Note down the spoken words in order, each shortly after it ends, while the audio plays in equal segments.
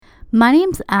My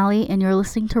name's Allie, and you're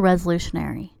listening to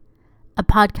Resolutionary, a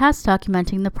podcast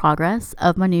documenting the progress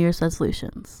of my New Year's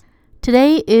resolutions.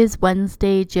 Today is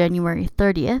Wednesday, January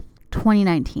 30th,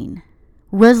 2019.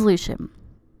 Resolution: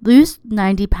 lose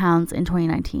 90 pounds in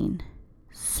 2019.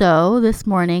 So this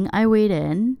morning I weighed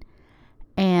in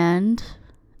and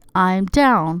I'm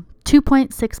down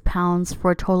 2.6 pounds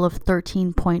for a total of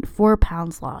 13.4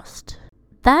 pounds lost.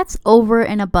 That's over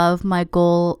and above my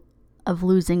goal of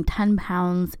losing 10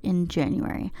 pounds in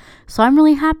January. So I'm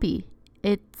really happy.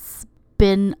 It's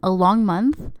been a long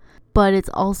month, but it's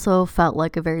also felt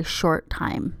like a very short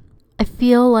time. I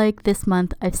feel like this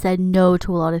month I've said no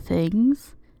to a lot of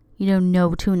things.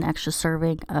 No to an extra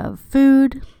serving of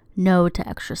food, no to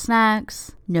extra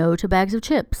snacks, no to bags of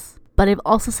chips. But I've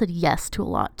also said yes to a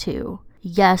lot too.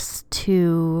 Yes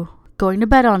to going to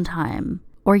bed on time,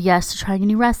 or yes to trying a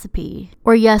new recipe,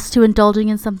 or yes to indulging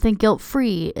in something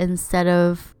guilt-free instead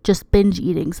of just binge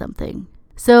eating something.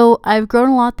 So I've grown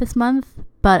a lot this month,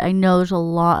 but I know there's a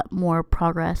lot more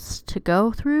progress to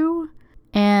go through.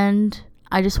 And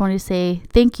I just wanted to say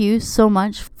thank you so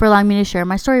much for allowing me to share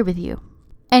my story with you.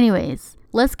 Anyways,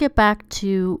 let's get back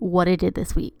to what I did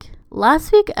this week.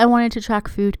 Last week, I wanted to track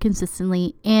food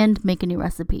consistently and make a new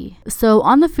recipe. So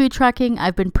on the food tracking,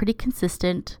 I've been pretty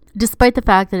consistent, despite the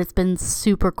fact that it's been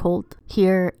super cold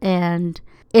here and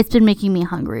it's been making me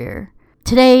hungrier.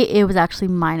 Today, it was actually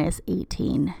minus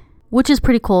 18, which is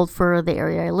pretty cold for the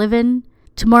area I live in.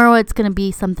 Tomorrow, it's going to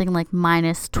be something like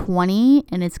minus 20,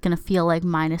 and it's going to feel like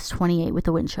minus 28 with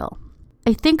the wind chill.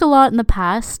 I think a lot in the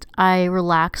past, I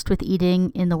relaxed with eating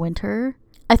in the winter.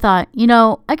 I thought,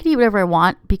 I could eat whatever I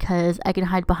want because I can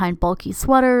hide behind bulky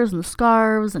sweaters and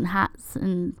scarves and hats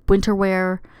and winter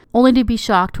wear, only to be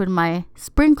shocked when my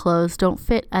spring clothes don't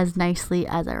fit as nicely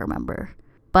as I remember.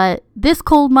 But this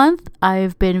cold month,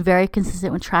 I've been very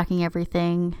consistent with tracking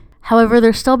everything. However,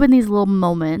 there's still been these little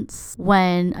moments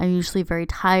when I'm usually very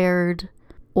tired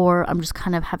or I'm just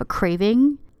kind of have a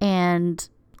craving. And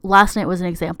last night was an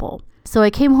example. So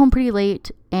I came home pretty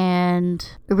late and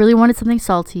I really wanted something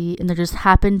salty, and there just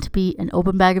happened to be an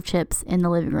open bag of chips in the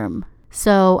living room.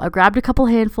 So I grabbed a couple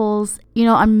handfuls.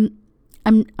 I'm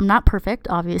not perfect,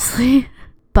 obviously,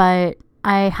 but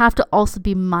I have to also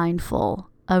be mindful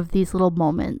of these little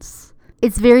moments.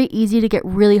 It's very easy to get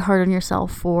really hard on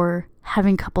yourself for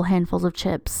having a couple handfuls of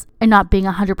chips and not being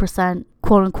 100%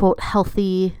 quote unquote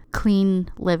healthy, clean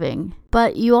living.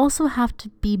 But you also have to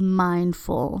be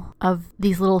mindful of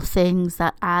these little things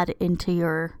that add into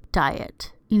your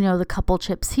diet. The couple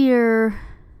chips here,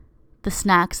 the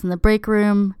snacks in the break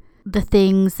room, the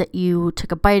things that you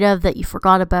took a bite of that you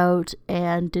forgot about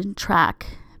and didn't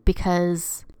track,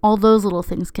 because all those little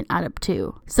things can add up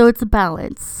too. So it's a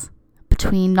balance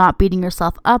between not beating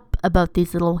yourself up about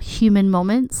these little human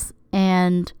moments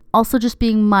and also just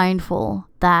being mindful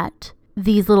that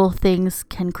these little things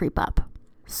can creep up.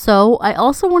 So I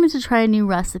also wanted to try a new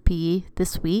recipe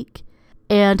this week,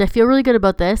 and I feel really good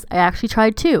about this. I actually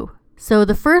tried two. So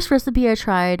the first recipe I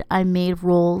tried, I made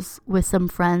rolls with some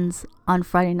friends on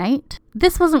Friday night.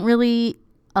 This wasn't really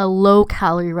a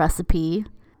low-calorie recipe,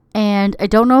 and I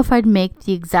don't know if I'd make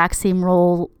the exact same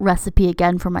roll recipe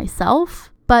again for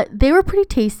myself, but they were pretty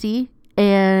tasty,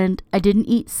 and I didn't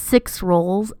eat 6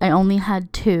 rolls. I only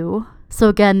had 2. So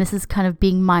again, this is kind of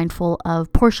being mindful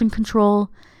of portion control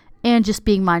and just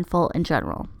being mindful in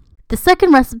general. The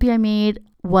second recipe I made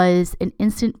was an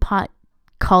Instant Pot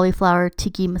cauliflower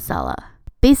tikka masala.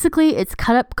 Basically, it's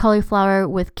cut up cauliflower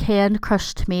with canned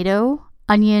crushed tomato,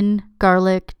 onion,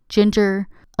 garlic, ginger,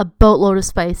 a boatload of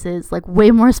spices, like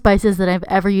way more spices than I've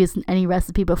ever used in any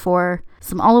recipe before,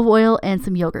 some olive oil, and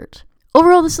some yogurt.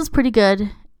 Overall, this was pretty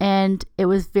good, and it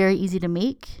was very easy to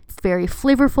make, very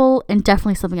flavorful, and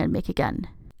definitely something I'd make again.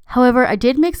 However, I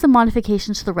did make some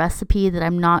modifications to the recipe that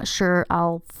I'm not sure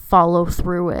I'll follow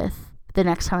through with the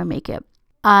next time I make it.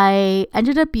 I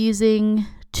ended up using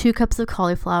 2 cups of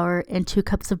cauliflower and 2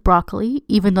 cups of broccoli,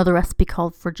 even though the recipe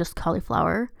called for just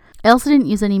cauliflower. I also didn't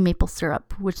use any maple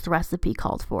syrup, which the recipe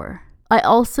called for. I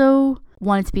also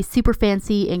wanted to be super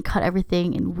fancy and cut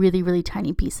everything in really, really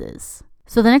tiny pieces.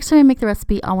 So the next time I make the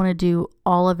recipe, I want to do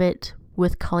all of it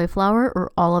with cauliflower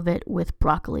or all of it with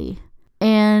broccoli.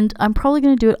 And I'm probably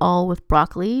going to do it all with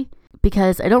broccoli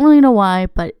because I don't really know why,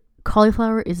 but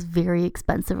cauliflower is very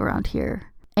expensive around here.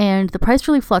 And the price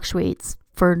really fluctuates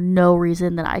for no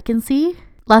reason that I can see.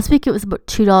 Last week it was about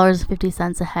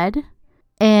 $2.50 a head.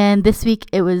 And this week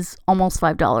it was almost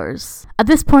 $5. At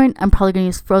this point, I'm probably going to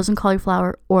use frozen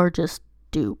cauliflower or just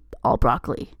do all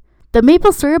broccoli. The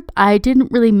maple syrup, I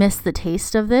didn't really miss the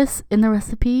taste of this in the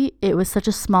recipe. It was such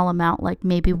a small amount, like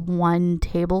maybe 1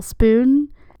 tablespoon.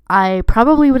 I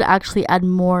probably would actually add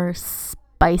more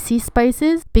spicy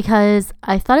spices because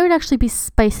I thought it would actually be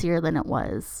spicier than it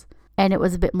was. And it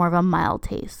was a bit more of a mild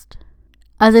taste.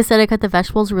 As I said, I cut the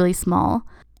vegetables really small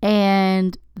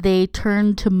and they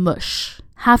turned to mush.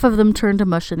 Half of them turned to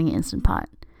mush in the Instant Pot.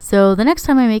 So the next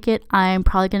time I make it, I'm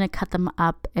probably going to cut them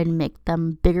up and make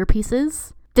them bigger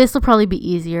pieces. This will probably be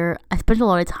easier. I spent a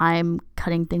lot of time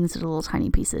cutting things into little tiny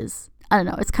pieces. I don't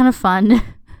know. It's kind of fun.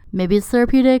 Maybe it's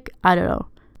therapeutic. I don't know.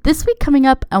 This week coming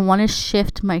up, I want to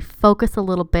shift my focus a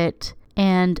little bit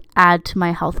and add to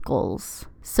my health goals.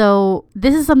 So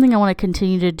this is something I want to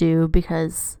continue to do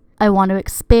because I want to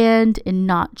expand and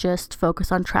not just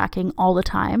focus on tracking all the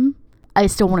time. I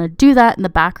still want to do that in the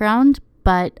background,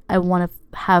 but I want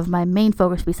to have my main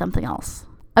focus be something else.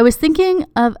 I was thinking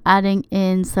of adding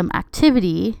in some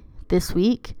activity this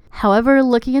week. However,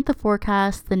 looking at the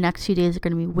forecast, the next few days are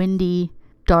going to be windy,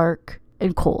 dark,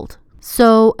 and cold.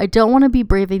 So I don't want to be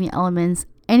braving the elements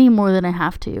any more than I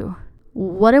have to.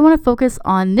 What I want to focus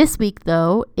on this week,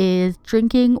 though, is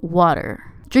drinking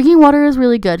water. Drinking water is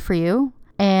really good for you.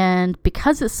 And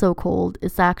because it's so cold,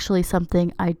 it's actually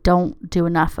something I don't do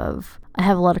enough of. I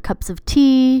have a lot of cups of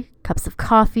tea, cups of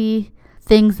coffee,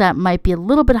 things that might be a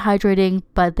little bit hydrating,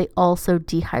 but they also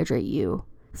dehydrate you.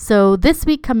 So this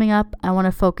week coming up, I want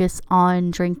to focus on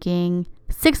drinking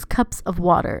 6 cups of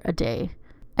water a day.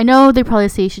 I know they probably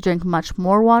say you should drink much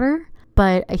more water,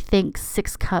 but I think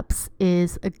 6 cups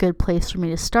is a good place for me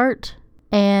to start.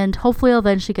 And hopefully I'll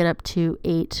eventually get up to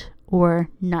 8 or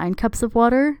 9 cups of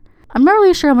water. I'm not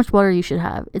really sure how much water you should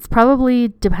have. It's probably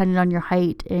dependent on your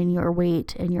height and your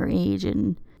weight and your age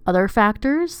and other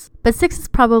factors. But 6 is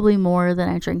probably more than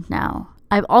I drink now.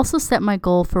 I've also set my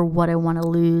goal for what I want to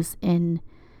lose in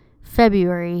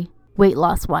February, weight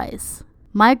loss wise.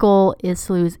 My goal is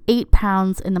to lose 8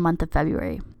 pounds in the month of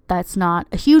February. That's not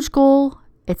a huge goal.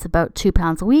 It's about 2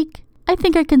 pounds a week. I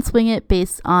think I can swing it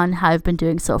based on how I've been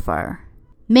doing so far.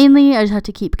 Mainly, I just have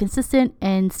to keep consistent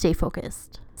and stay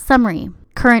focused. Summary.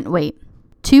 Current weight,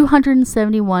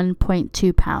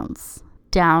 271.2 pounds,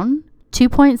 down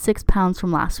 2.6 pounds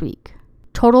from last week.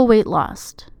 Total weight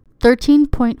lost,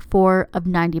 13.4 of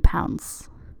 90 pounds.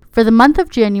 For the month of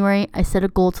January, I set a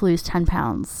goal to lose 10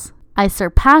 pounds. I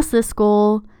surpassed this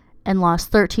goal and lost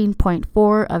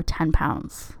 13.4 of 10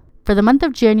 pounds. For the month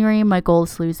of January, my goal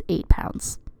is to lose 8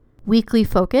 pounds. Weekly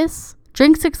focus,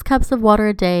 drink 6 cups of water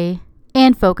a day,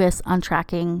 and focus on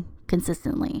tracking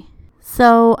consistently.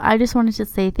 So I just wanted to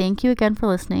say thank you again for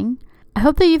listening. I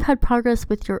hope that you've had progress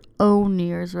with your own New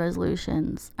Year's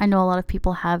resolutions. I know a lot of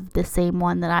people have the same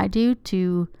one that I do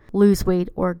to lose weight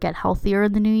or get healthier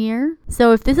in the new year.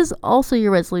 So if this is also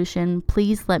your resolution,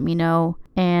 please let me know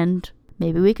and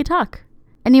maybe we could talk.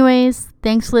 Anyways,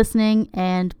 thanks for listening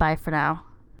and bye for now.